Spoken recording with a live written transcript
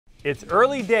It's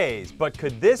early days, but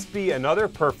could this be another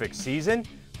perfect season?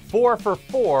 4 for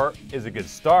 4 is a good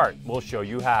start. We'll show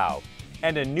you how.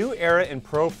 And a new era in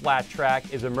pro flat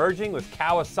track is emerging with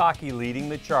Kawasaki leading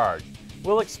the charge.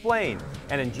 We'll explain.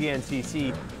 And in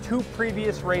GNCC, 2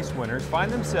 previous race winners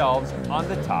find themselves on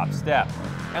the top step.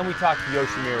 And we talk to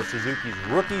Yoshimura Suzuki's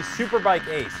rookie superbike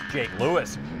ace, Jake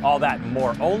Lewis. All that and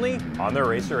more only on the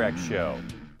Racer X Show.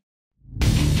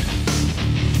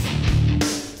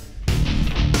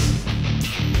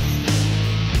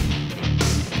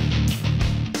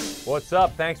 What's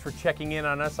up? Thanks for checking in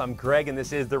on us. I'm Greg, and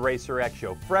this is the Racer X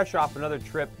Show. Fresh off another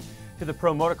trip to the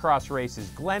pro motocross races,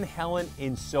 Glen Helen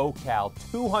in SoCal.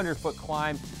 200-foot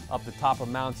climb up the top of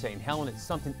Mount St. Helens. It's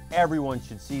something everyone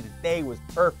should see. The day was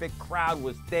perfect. Crowd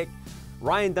was thick.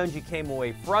 Ryan Dungey came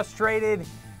away frustrated.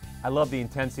 I love the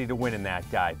intensity to win in that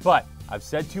guy. But I've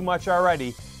said too much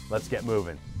already. Let's get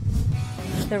moving.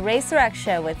 The Racer X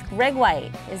Show with Greg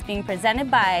White is being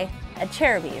presented by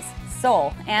Acheruby's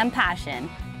Soul and Passion,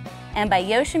 and by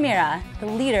Yoshimura, the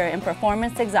leader in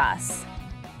performance exhausts.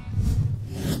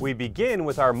 We begin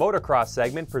with our motocross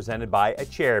segment presented by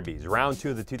Acheruby's. Round 2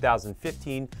 of the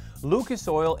 2015 Lucas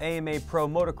Oil AMA Pro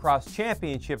Motocross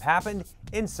Championship happened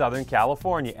in Southern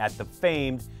California at the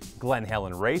famed Glen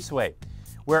Helen Raceway,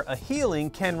 where a healing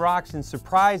Ken Roczen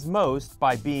surprised most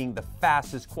by being the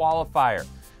fastest qualifier,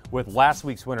 with last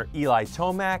week's winner Eli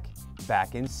Tomac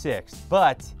back in 6th.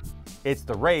 But it's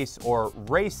the race, or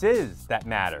races, that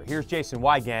matter. Here's Jason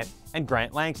Wygant and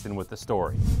Grant Langston with the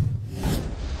story.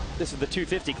 This is the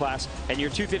 250 class, and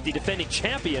your 250 defending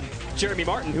champion, Jeremy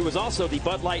Martin, who was also the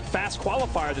Bud Light Fast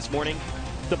Qualifier this morning.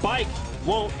 The bike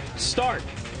won't start.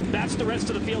 That's the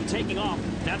rest of the field taking off.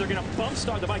 Now they're going to bump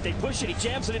start the bike. They push it. He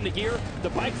jams it into gear.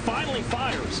 The bike finally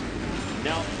fires.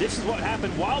 Now, this is what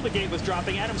happened while the gate was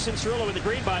dropping. Adam Cincerillo in the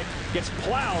green bike gets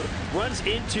plowed, runs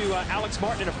into Alex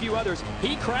Martin and a few others.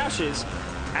 He crashes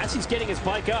as he's getting his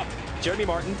bike up. Jeremy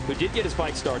Martin, who did get his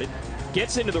bike started,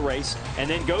 gets into the race and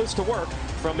then goes to work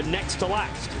from next to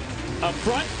last. Up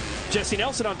front, Jesse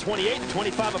Nelson on 28 and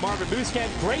 25 of Marvin Musquin.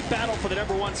 Great battle for the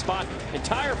 #1 spot.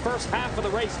 Entire first half of the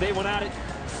race, they went at it.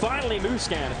 Finally,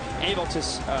 Musquin able to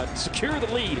secure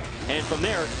the lead, and from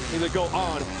there, he would go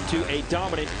on to a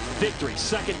dominant victory.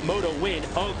 Second moto win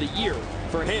of the year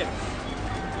for him.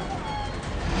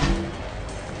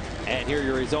 And here are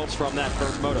your results from that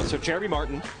first moto. So Jeremy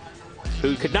Martin,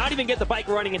 who could not even get the bike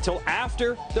running until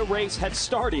after the race had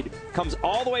started, comes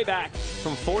all the way back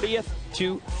from 40th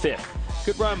to 5th.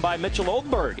 Good run by Mitchell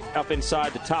Oldberg up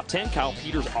inside the top 10. Kyle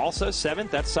Peters also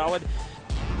 7th. That's solid.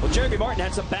 Well, Jeremy Martin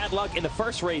had some bad luck in the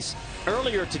first race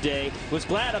earlier today. Was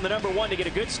glad on the #1 to get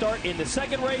a good start in the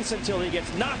second race until he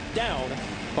gets knocked down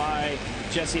by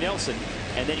Jesse Nelson.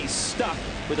 And then he's stuck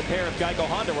with a pair of Geico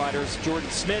Honda riders, Jordan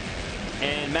Smith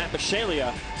and Matt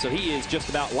Bisceglia. So he is just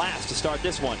about last to start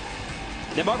this one.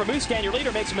 Then Marvin Musquin, your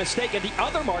leader, makes a mistake, and the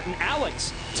other Martin,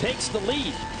 Alex, takes the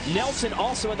lead. Nelson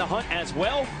also in the hunt as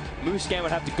well. Musquin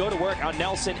would have to go to work on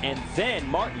Nelson and then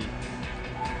Martin.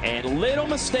 And little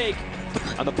mistake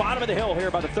on the bottom of the hill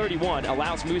here by the 31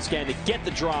 allows Musquin to get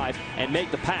the drive and make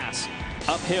the pass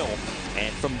uphill.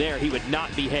 And from there, he would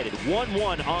not be headed.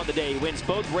 1-1 on the day. He wins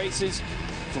both races.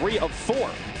 3 of 4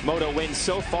 moto wins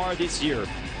so far this year.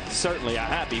 Certainly a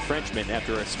happy Frenchman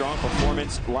after a strong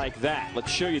performance like that.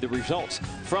 Let's show you the results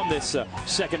from this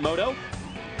second moto.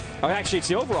 Oh, actually, it's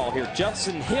the overall here.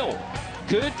 Justin Hill,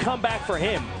 good comeback for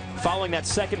him, following that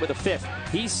second with a 5th.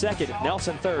 He's 2nd,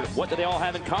 Nelson 3rd. What do they all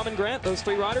have in common, Grant, those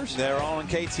 3 riders? They're all in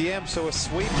KTM, so a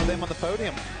sweep for them on the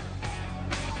podium.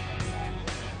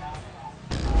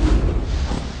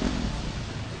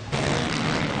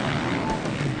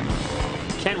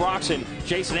 Ken Roczen,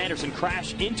 Jason Anderson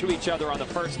crash into each other on the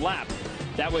first lap.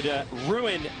 That would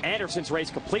ruin Anderson's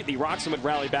race completely. Roczen would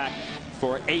rally back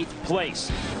for 8th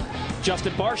place.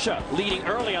 Justin Barcia leading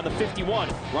early on the 51.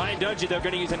 Ryan Dungey, they're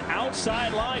going to use an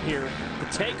outside line here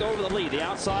to take over the lead. The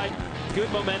outside,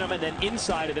 good momentum, and then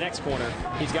inside of the next corner,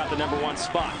 he's got the #1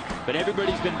 spot. But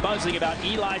everybody's been buzzing about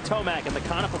Eli Tomac and the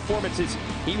kind of performances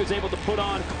he was able to put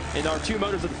on in our 2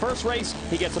 motors of the first race.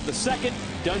 He gets up to 2nd.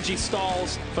 Dungey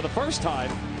stalls for the first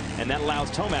time, and that allows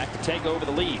Tomac to take over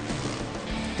the lead.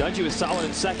 Dungey was solid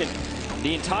in 2nd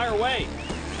the entire way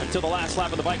until the last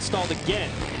lap of the bike stalled again,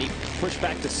 and he pushed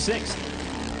back to 6th.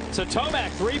 So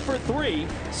Tomac 3 for 3,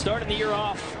 starting the year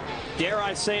off, dare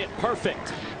I say it,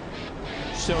 perfect.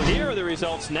 So here are the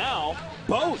results now.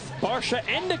 Both Barcia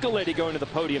and Nicoletti going to the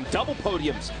podium. Double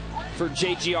podiums for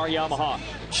JGR Yamaha.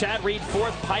 Chad Reed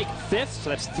 4th, Pike 5th.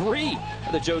 So that's 3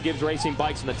 of the Joe Gibbs Racing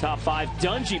bikes in the top 5.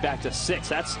 Dungey back to 6.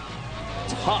 That's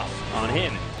tough on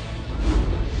him.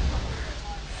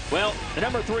 Well, the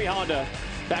 #3 Honda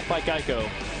back by Geico.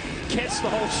 Gets the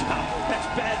whole shot. That's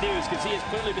bad news because he has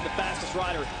clearly been the fastest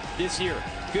rider this year.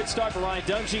 Good start for Ryan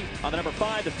Dungey on the number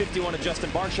 5, the 51 of Justin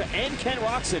Barcia, and Ken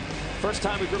Roczen. First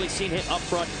time we've really seen him up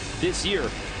front this year.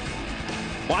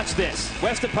 Watch this.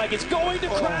 Weston Peick is going to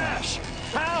crash.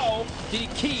 How did he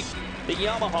keep the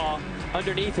Yamaha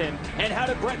underneath him? And how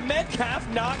did Brett Metcalf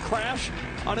not crash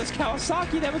on his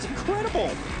Kawasaki? That was incredible.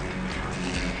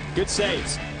 Good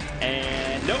saves.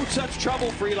 And no such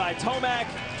trouble for Eli Tomac.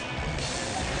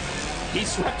 He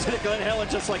swept to the Glen Helen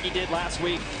just like he did last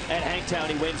week at Hangtown.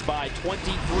 He wins by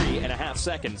 23.5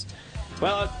 seconds.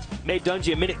 Well, it made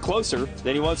Dungey a minute closer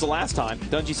than he was the last time.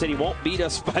 Dungey said he won't beat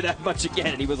us by that much again,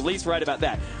 and he was at least right about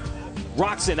that.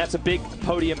 Roczen, that's a big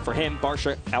podium for him.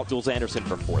 Barcia out Jules Anderson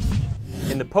for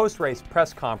 4th. In the post-race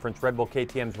press conference, Red Bull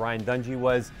KTM's Ryan Dungey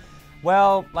was,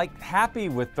 well, like happy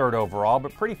with 3rd overall,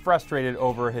 but pretty frustrated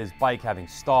over his bike having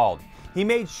stalled. He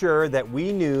made sure that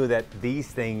we knew that these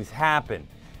things happen.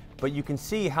 But you can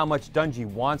see how much Dungey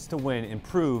wants to win and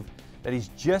prove that he's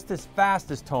just as fast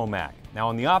as Tomac. Now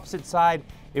on the opposite side,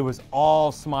 it was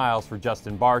all smiles for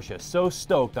Justin Barcia, so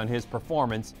stoked on his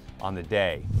performance on the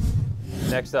day.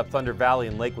 Next up, Thunder Valley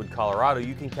in Lakewood, Colorado.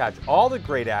 You can catch all the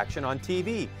great action on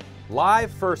TV.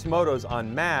 Live first motos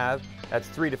on MAV, that's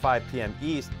 3 to 5 p.m.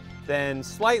 East, then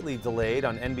slightly delayed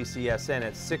on NBCSN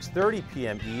at 6:30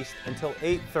 p.m. East until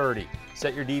 8:30.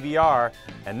 Set your DVR,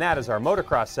 and that is our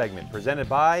motocross segment presented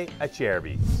by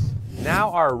Acherbys.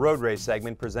 Now our road race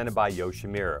segment presented by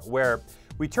Yoshimura, where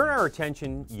we turn our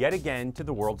attention yet again to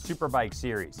the World Superbike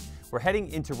Series. We're heading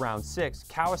into round 6.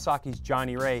 Kawasaki's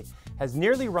Johnny Ray has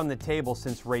nearly run the table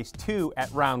since race 2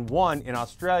 at round 1 in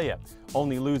Australia,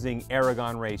 only losing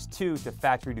Aragon race 2 to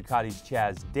Factory Ducati's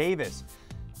Chaz Davis.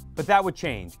 But that would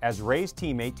change as Ray's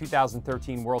teammate,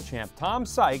 2013 world champ Tom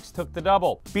Sykes, took the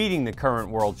double, beating the current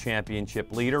world championship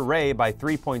leader Ray by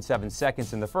 3.7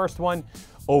 seconds in the first one,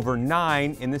 over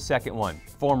 9 in the second one.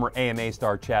 Former AMA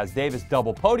star Chaz Davis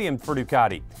double podiumed for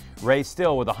Ducati. Ray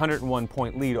still with a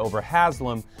 101-point lead over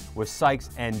Haslam, with Sykes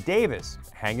and Davis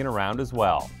hanging around as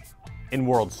well. In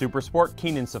World Supersport,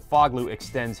 Kenan Safoglu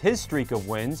extends his streak of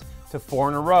wins to 4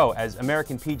 in a row as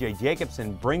American PJ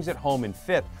Jacobsen brings it home in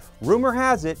 5th. Rumor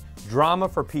has it, drama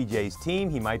for PJ's team.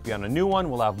 He might be on a new one.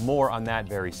 We'll have more on that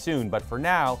very soon. But for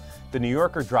now, the New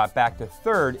Yorker dropped back to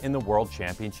 3rd in the World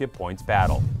Championship points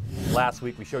battle. Last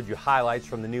week, we showed you highlights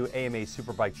from the new AMA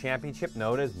Superbike Championship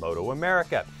known as Moto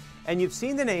America. And you've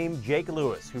seen the name Jake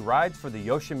Lewis, who rides for the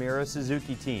Yoshimura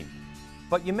Suzuki team.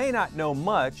 But you may not know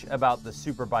much about the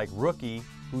Superbike rookie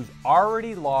who's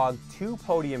already logged 2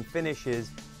 podium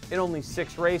finishes in only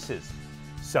 6 races.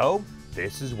 So,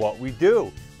 this is what we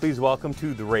do. Please welcome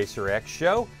to the Racer X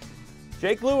show,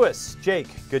 Jake Lewis. Jake,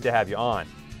 good to have you on.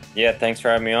 Yeah, thanks for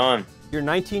having me on. You're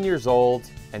 19 years old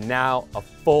and now a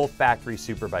full factory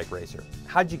Superbike racer.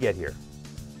 How'd you get here?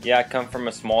 Yeah, I come from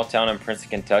a small town in Princeton,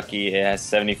 Kentucky. It has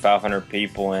 7,500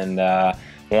 people and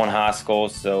 1 high school,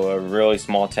 so a really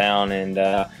small town. And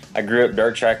I grew up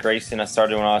dirt track racing. I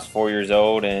started when I was 4 years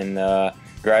old and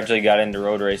gradually got into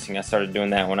road racing. I started doing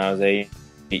that when I was 8,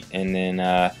 and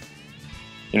then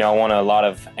you know, I won a lot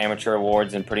of amateur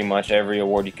awards and pretty much every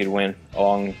award you could win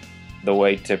along the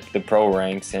way to the pro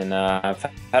ranks. And I've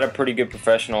had a pretty good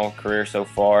professional career so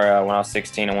far. When I was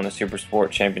 16, I won the Super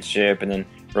Sport Championship and then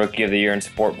Rookie of the Year in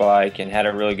Sport Bike, and had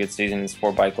a really good season in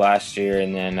Sport Bike last year.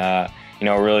 And then, you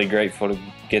know, really grateful to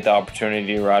get the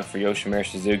opportunity to ride for Yoshimura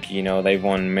Suzuki. You know, they've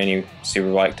won many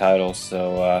Superbike titles,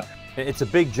 so. It's a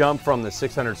big jump from the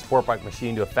 600 Sport Bike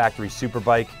machine to a factory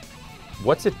Superbike.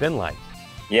 What's it been like?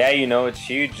 Yeah, you know, it's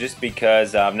huge just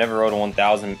because I've never rode a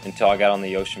 1000 until I got on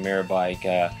the Yoshimura bike.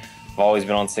 I've always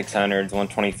been on 600s,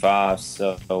 125s,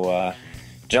 so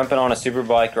jumping on a super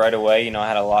bike right away, you know, I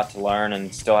had a lot to learn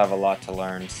and still have a lot to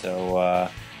learn. So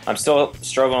I'm still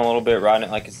struggling a little bit riding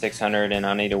it like a 600, and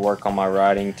I need to work on my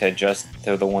riding to adjust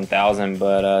to the 1000,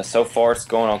 but so far it's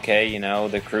going okay. You know,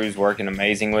 the crew's working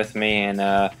amazing with me,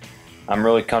 and I'm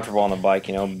really comfortable on the bike.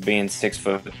 You know, being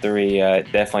 6'3",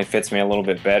 it definitely fits me a little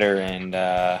bit better. And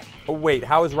Oh, wait,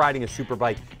 how is riding a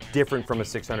Superbike different from a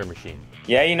 600 machine?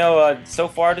 Yeah, you know, so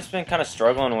far I've just been kind of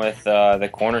struggling with the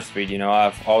corner speed. You know,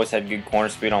 I've always had good corner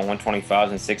speed on 125s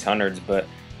and 600s, but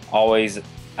always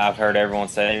I've heard everyone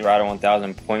say ride a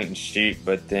 1000 point and shoot,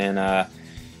 but then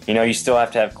you know, you still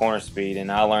have to have corner speed,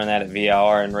 and I learned that at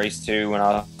VIR in race 2 when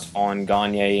I was on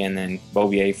Gagne and then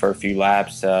Bobier for a few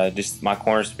laps. Just my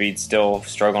corner speed still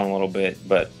struggling a little bit,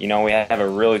 but you know, we have a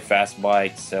really fast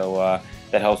bike, so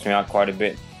that helps me out quite a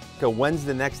bit. So when's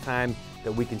the next time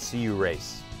that we can see you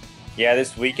race? Yeah,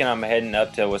 this weekend I'm heading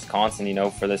up to Wisconsin, you know,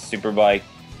 for the Superbike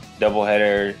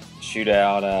doubleheader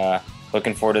shootout.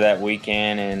 looking forward to that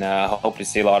weekend, and hope to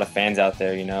see a lot of fans out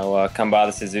there. You know, come by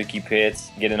the Suzuki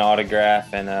pits, get an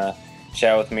autograph, and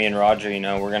chat with me and Roger. You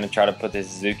know, we're going to try to put the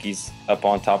Suzukis up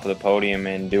on top of the podium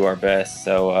and do our best.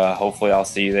 So hopefully I'll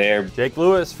see you there. Jake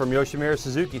Lewis from Yoshimura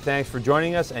Suzuki, thanks for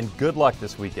joining us, and good luck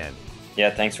this weekend. Yeah,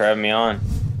 thanks for having me on.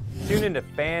 Tune into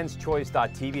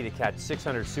fanschoice.tv to catch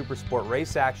 600 Supersport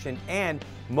race action and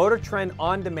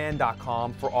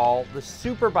MotorTrendOnDemand.com for all the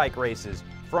Superbike races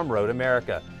from Road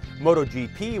America.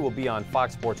 MotoGP will be on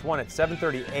Fox Sports 1 at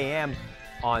 7:30 a.m.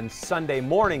 on Sunday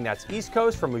morning. That's East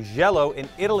Coast from Mugello in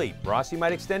Italy. Rossi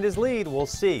might extend his lead, we'll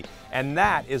see. And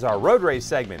that is our road race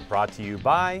segment, brought to you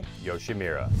by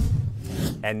Yoshimura.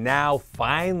 And now,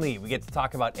 finally, we get to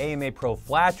talk about AMA Pro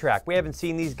Flat Track. We haven't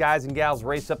seen these guys and gals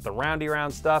race up the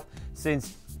roundy-round stuff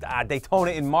since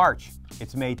Daytona in March.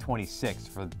 It's May 26th,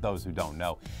 for those who don't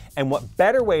know. And what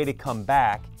better way to come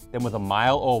back than with a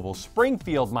mile oval,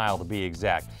 Springfield Mile to be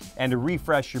exact. And to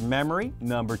refresh your memory,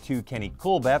 number 2 Kenny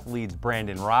Coolbeth leads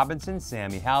Brandon Robinson,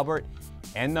 Sammy Halbert,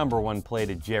 and number 1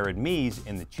 plated Jared Mees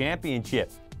in the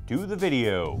championship. Do the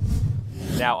video.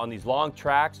 Now, on these long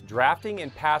tracks, drafting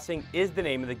and passing is the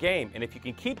name of the game. And if you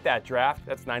can keep that draft,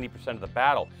 that's 90% of the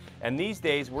battle. And these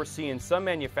days, we're seeing some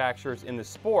manufacturers in the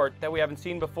sport that we haven't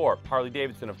seen before.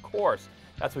 Harley-Davidson, of course.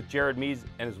 That's what Jared Mees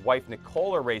and his wife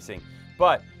Nicole are racing.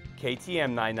 But KTM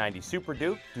 990 Super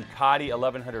Duke, Ducati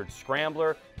 1100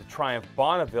 Scrambler, the Triumph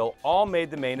Bonneville all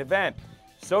made the main event.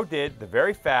 So did the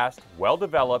very fast,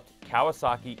 well-developed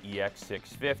Kawasaki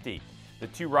EX650. The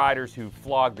 2 riders who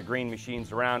flogged the green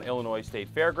machines around Illinois State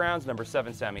Fairgrounds, number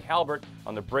 7 Sammy Halbert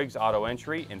on the Briggs Auto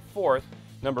entry in 4th,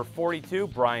 number 42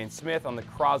 Brian Smith on the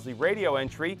Crosley Radio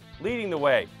entry leading the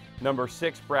way. Number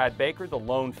 6 Brad Baker, the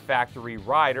lone factory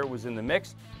rider, was in the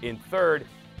mix in 3rd,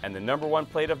 and the number 1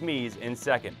 plate of Mees in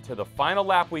 2nd. To the final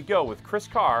lap we go with Chris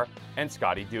Carr and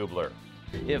Scotty Dubler.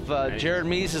 If Jared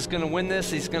Mees is going to win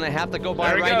this, he's going to have to go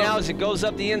by right now as he goes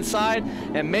up the inside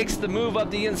and makes the move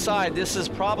up the inside. This is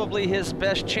probably his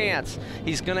best chance.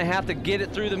 He's going to have to get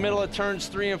it through the middle of turns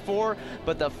 3 and 4,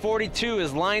 but the 42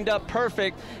 is lined up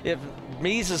perfect. If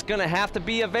Mees is going to have to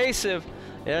be evasive,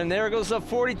 and there goes the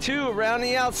 42 around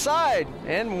the outside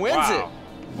and wins it.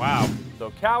 Wow.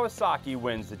 So Kawasaki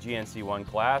wins the GNC1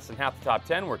 class, and half the top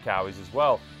 10 were Cowies as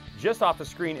well. Just off the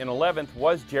screen in 11th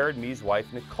was Jared Mees'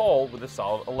 wife, Nicole, with a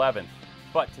solid 11th.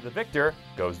 But to the victor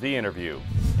goes the interview.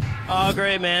 Oh,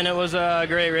 great, man. It was a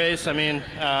great race. I mean,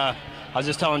 I was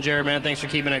just telling Jared, man, thanks for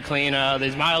keeping it clean.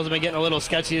 These miles have been getting a little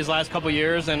sketchy these last couple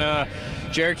years, and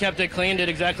Jared kept it clean, did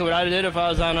exactly what I did if I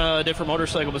was on a different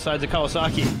motorcycle besides the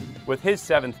Kawasaki. With his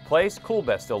 7th place,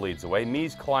 Coolbeth still leads the way.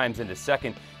 Mees climbs into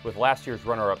 2nd, with last year's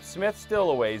runner-up Smith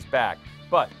still a ways back.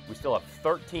 But we still have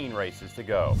 13 races to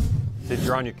go. Since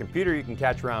you're on your computer, you can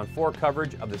catch round 4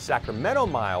 coverage of the Sacramento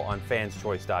Mile on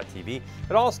fanschoice.tv.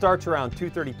 It all starts around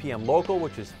 2:30 p.m. local,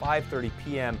 which is 5:30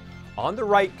 p.m. on the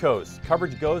right coast.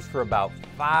 Coverage goes for about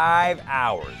 5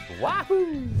 hours.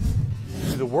 Wahoo!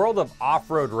 To the world of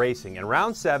off-road racing and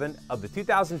round 7 of the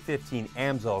 2015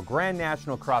 AMSOIL Grand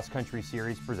National Cross Country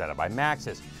Series presented by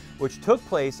Maxxis, which took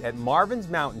place at Marvin's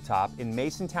Mountaintop in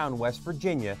Masontown, West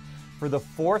Virginia, for the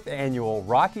 4th annual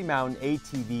Rocky Mountain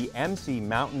ATV MC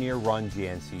Mountaineer Run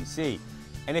GNCC.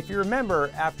 And if you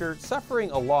remember, after suffering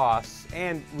a loss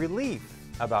and relief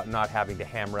about not having to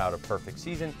hammer out a perfect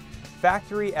season,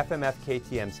 factory FMF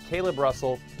KTM's Caleb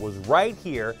Russell was right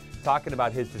here talking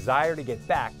about his desire to get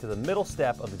back to the middle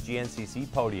step of the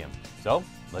GNCC podium. So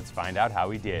let's find out how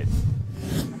he did.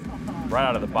 Right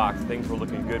out of the box, things were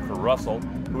looking good for Russell,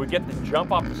 who would get the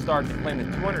jump off the start to claim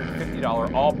the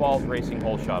 $250 All Balls Racing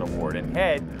Hole Shot Award and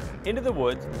head into the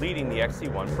woods leading the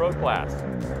XC1 Pro class.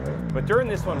 But during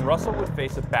this one, Russell would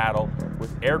face a battle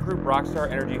with Air Group Rockstar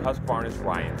Energy Husqvarna's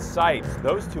Ryan Sipes.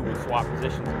 Those two would swap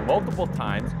positions multiple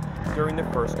times during the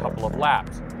first couple of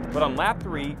laps. But on lap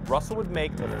 3, Russell would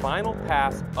make the final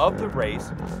pass of the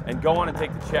race and go on and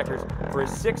take the checkers for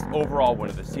his 6th overall win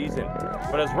of the season.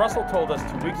 But as Russell told us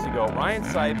 2 weeks ago, Ryan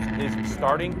Sipes is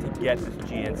starting to get this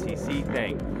GNCC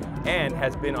thing and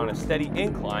has been on a steady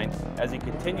incline as he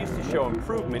continues to show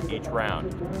improvement each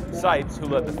round. Sipes, who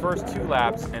led the first 2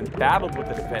 laps and battled with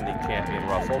the defending champion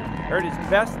Russell, earned his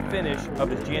best finish of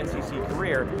his GNCC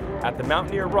career at the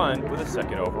Mountaineer Run with a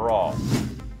 2nd overall.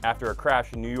 After a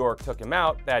crash in New York took him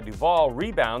out, Thad Duvall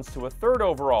rebounds to a 3rd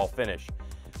overall finish.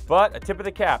 But a tip of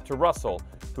the cap to Russell,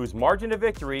 whose margin of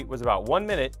victory was about 1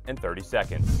 minute and 30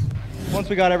 seconds. Once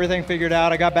we got everything figured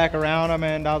out, I got back around him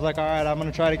and I was like, all right, I'm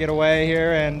going to try to get away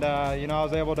here. And, you know, I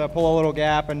was able to pull a little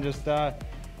gap and just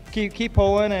keep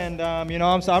pulling. And, you know,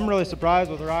 I'm really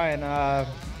surprised with Ryan.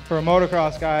 For a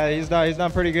motocross guy, he's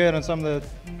done pretty good on some of the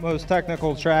most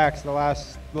technical tracks the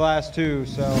last two.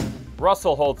 So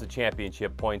Russell holds the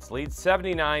championship points lead,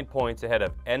 79 points ahead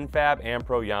of NFAB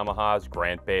Ampro Yamaha's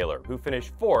Grant Baylor, who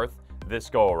finished 4th this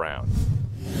go-around.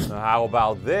 How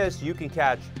about this? You can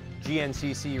catch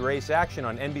GNCC race action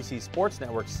on NBC Sports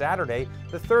Network Saturday,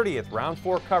 the 30th, round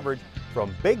 4 coverage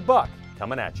from Big Buck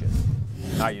coming at you.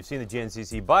 All right, you've seen the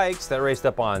GNCC bikes that raced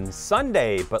up on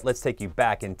Sunday, but let's take you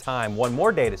back in time one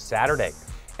more day to Saturday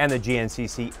and the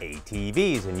GNCC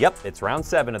ATVs. And yep, it's round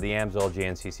 7 of the AMSOIL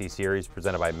GNCC series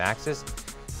presented by Maxxis.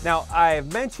 Now,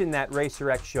 I've mentioned that Racer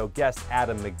X Show guest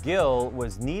Adam McGill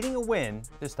was needing a win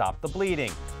to stop the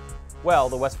bleeding. Well,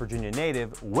 the West Virginia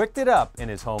native wicked it up in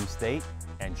his home state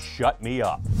and shut me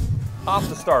up. Off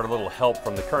the start, a little help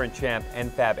from the current champ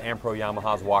NFAB Ampro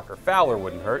Yamaha's Walker Fowler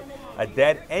wouldn't hurt. A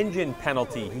dead engine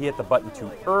penalty. He hit the button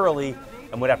too early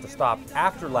and would have to stop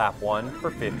after lap 1 for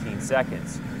 15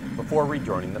 seconds before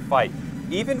rejoining the fight.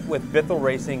 Even with Bithell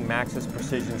Racing Maxxis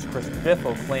Precision's Chris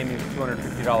Bithell claiming the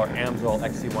 $250 AMSOIL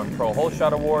XC1 Pro Hole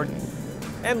Shot Award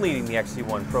and leading the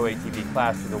XC1 Pro ATV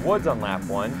class through the woods on lap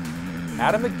 1,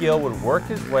 Adam McGill would work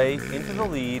his way into the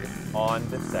lead on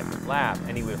the second lap,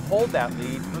 and he would hold that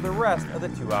lead for the rest of the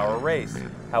 2-hour race.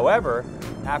 However,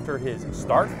 after his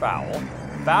start foul,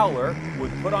 Fowler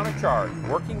would put on a charge,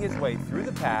 working his way through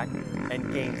the pack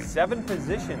and gain 7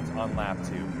 positions on lap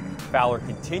 2. Fowler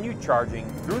continued charging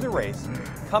through the race,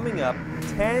 coming up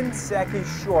 10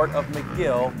 seconds short of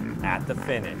McGill at the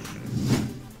finish.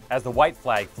 As the white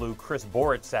flag flew, Chris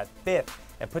Boric sat 5th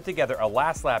and put together a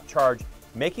last lap charge,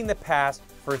 making the pass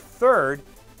for 3rd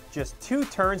just 2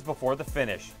 turns before the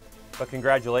finish. But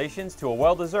congratulations to a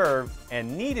well-deserved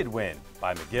and needed win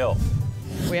by McGill.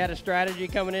 We had a strategy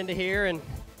coming into here, and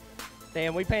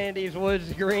damn, we painted these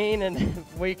woods green and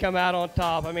we come out on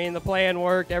top. I mean, the plan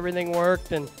worked, everything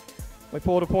worked, and we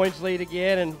pulled a points lead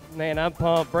again, and man, I'm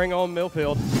pumped. Bring on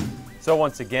Millfield. So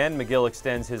once again, McGill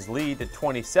extends his lead to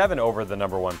 27 over the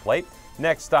 #1 plate.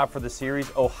 Next stop for the series,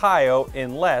 Ohio,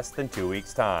 in less than 2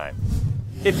 weeks' time.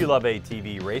 If you love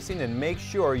ATV racing, then make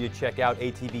sure you check out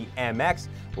ATV MX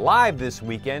live this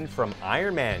weekend from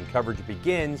Ironman. Coverage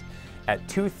begins at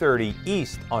 2:30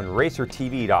 East on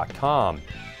RacerTV.com.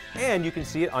 And you can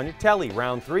see it on your telly.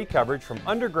 Round 3 coverage from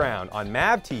Underground on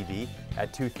MAV TV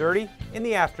at 2:30 in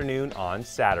the afternoon on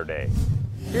Saturday.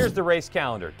 Here's the race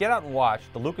calendar. Get out and watch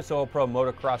the Lucas Oil Pro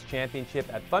Motocross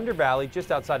Championship at Thunder Valley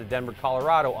just outside of Denver,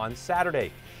 Colorado on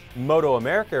Saturday. Moto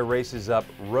America races up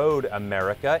Road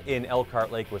America in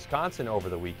Elkhart Lake, Wisconsin over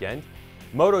the weekend.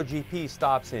 MotoGP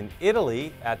stops in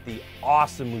Italy at the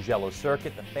awesome Mugello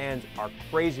circuit. The fans are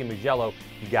crazy Mugello.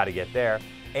 You got to get there.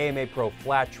 AMA Pro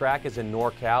Flat Track is in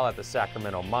NorCal at the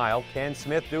Sacramento Mile. Ken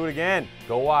Smith do it again.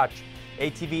 Go watch.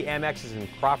 ATV MX is in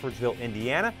Crawfordsville,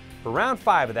 Indiana. For round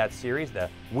 5 of that series, the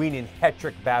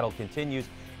Wienen-Hetrick battle continues.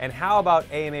 And how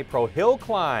about AMA Pro Hill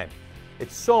Climb?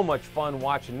 It's so much fun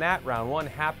watching that. Round 1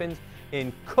 happens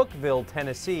in Cookeville,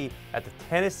 Tennessee at the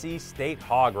Tennessee State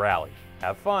Hog Rally.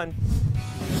 Have fun.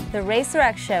 The Racer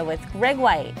X Show with Greg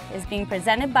White is being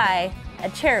presented by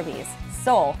Cherubies,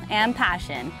 Soul and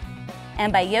Passion,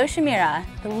 and by Yoshimura,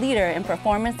 the leader in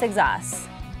performance exhausts.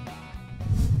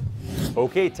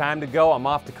 Okay, time to go. I'm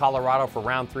off to Colorado for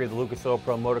round 3 of the Lucas Oil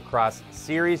Pro Motocross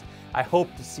Series. I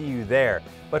hope to see you there.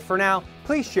 But for now,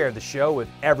 please share the show with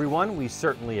everyone. We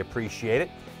certainly appreciate it.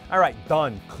 All right,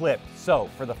 done, clipped. So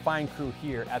for the fine crew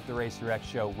here at the Racer X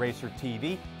Show, Racer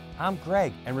TV, I'm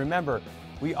Greg. And remember,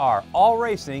 we are all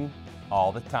racing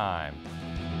all the time.